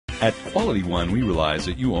At Quality One, we realize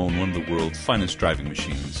that you own one of the world's finest driving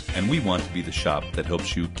machines, and we want to be the shop that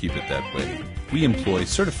helps you keep it that way. We employ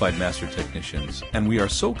certified master technicians, and we are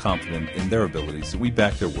so confident in their abilities that we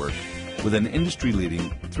back their work with an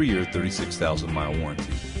industry-leading 3-year, 36,000-mile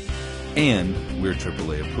warranty. And we're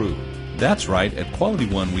AAA approved. That's right, at Quality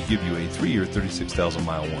One we give you a 3-year,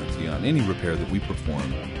 36,000-mile warranty on any repair that we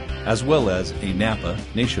perform, as well as a Napa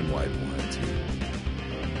nationwide warranty.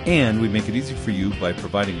 And we make it easy for you by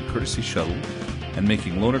providing a courtesy shuttle and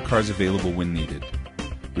making loaner cars available when needed.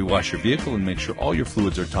 We wash your vehicle and make sure all your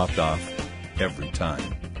fluids are topped off every time.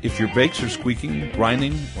 If your brakes are squeaking,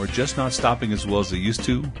 grinding, or just not stopping as well as they used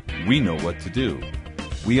to, we know what to do.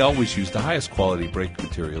 We always use the highest quality brake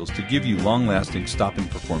materials to give you long-lasting stopping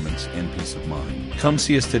performance and peace of mind. Come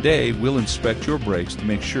see us today. We'll inspect your brakes to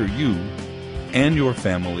make sure you and your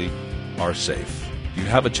family are safe. Do you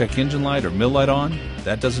have a check engine light or mill light on?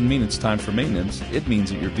 That doesn't mean it's time for maintenance. It means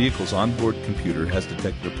that your vehicle's onboard computer has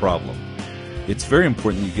detected a problem. It's very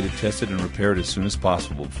important that you get it tested and repaired as soon as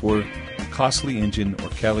possible before costly engine or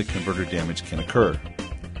catalytic converter damage can occur.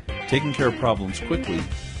 Taking care of problems quickly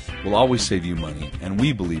will always save you money, and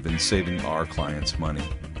we believe in saving our clients money.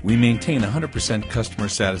 We maintain 100% customer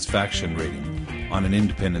satisfaction rating on an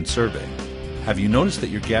independent survey. Have you noticed that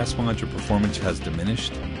your gas mileage or performance has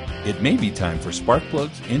diminished? It may be time for spark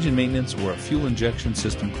plugs, engine maintenance, or a fuel injection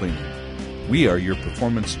system cleaning. We are your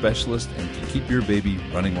performance specialist and can keep your baby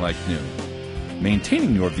running like new.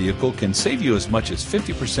 Maintaining your vehicle can save you as much as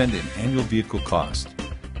 50% in annual vehicle cost.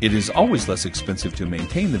 It is always less expensive to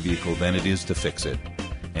maintain the vehicle than it is to fix it,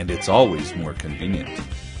 and it's always more convenient.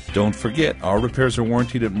 Don't forget, our repairs are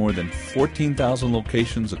warranted at more than 14,000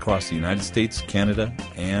 locations across the United States, Canada,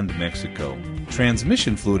 and Mexico.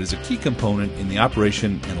 Transmission fluid is a key component in the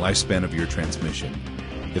operation and lifespan of your transmission.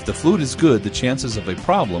 If the fluid is good, the chances of a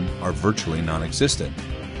problem are virtually non-existent.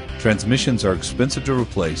 Transmissions are expensive to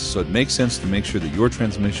replace, so it makes sense to make sure that your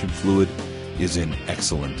transmission fluid is in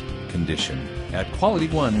excellent condition. At Quality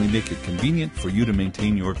One, we make it convenient for you to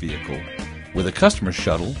maintain your vehicle with a customer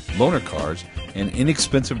shuttle, loaner cars, and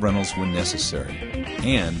inexpensive rentals when necessary.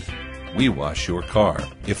 And we wash your car.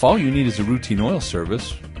 If all you need is a routine oil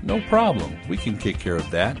service, no problem. We can take care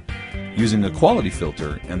of that. Using a quality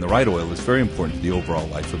filter and the right oil is very important to the overall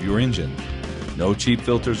life of your engine. No cheap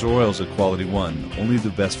filters or oils at Quality One, only the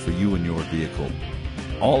best for you and your vehicle.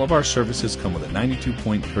 All of our services come with a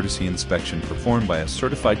 92-point courtesy inspection performed by a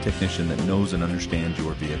certified technician that knows and understands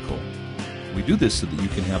your vehicle. We do this so that you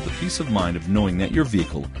can have the peace of mind of knowing that your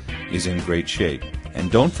vehicle is in great shape.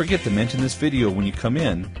 And don't forget to mention this video when you come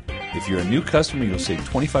in. If you're a new customer, you'll save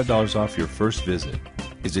 $25 off your first visit.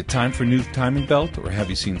 Is it time for a new timing belt, or have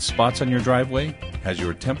you seen spots on your driveway? Has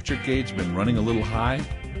your temperature gauge been running a little high?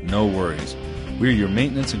 No worries. We're your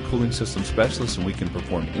maintenance and cooling system specialists, and we can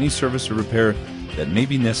perform any service or repair that may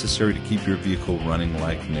be necessary to keep your vehicle running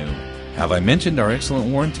like new. Have I mentioned our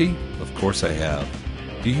excellent warranty? Of course I have.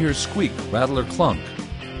 Do you hear a squeak, rattle, or clunk?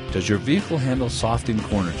 Does your vehicle handle soft in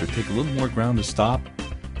corners or take a little more ground to stop?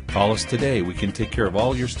 Call us today. We can take care of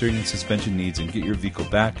all your steering and suspension needs and get your vehicle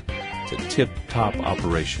back to tip-top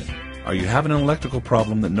operation. Are you having an electrical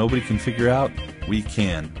problem that nobody can figure out? We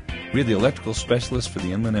can. We're the electrical specialists for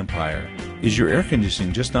the Inland Empire. Is your air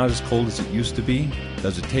conditioning just not as cold as it used to be?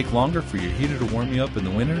 Does it take longer for your heater to warm you up in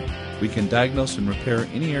the winter? We can diagnose and repair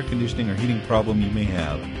any air conditioning or heating problem you may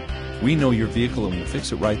have. We know your vehicle and will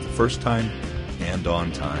fix it right the first time and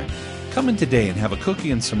on time. Come in today and have a cookie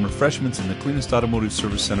and some refreshments in the cleanest automotive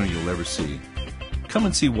service center you'll ever see. Come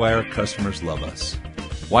and see why our customers love us.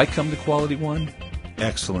 Why come to Quality One?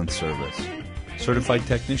 Excellent service, certified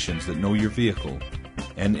technicians that know your vehicle,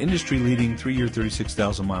 an industry-leading 3-year,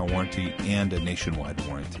 36,000-mile warranty and a nationwide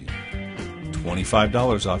warranty.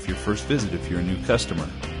 $25 off your first visit if you're a new customer.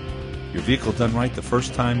 Your vehicle done right the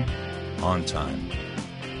first time, on time.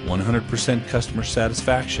 100% customer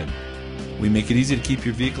satisfaction. We make it easy to keep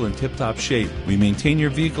your vehicle in tip-top shape. We maintain your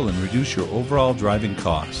vehicle and reduce your overall driving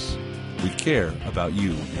costs. We care about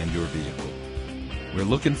you and your vehicle. We're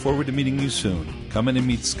looking forward to meeting you soon. Come in and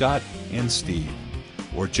meet Scott and Steve.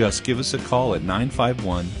 Or just give us a call at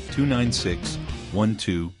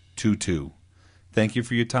 951-296-1222. Thank you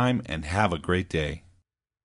for your time and have a great day.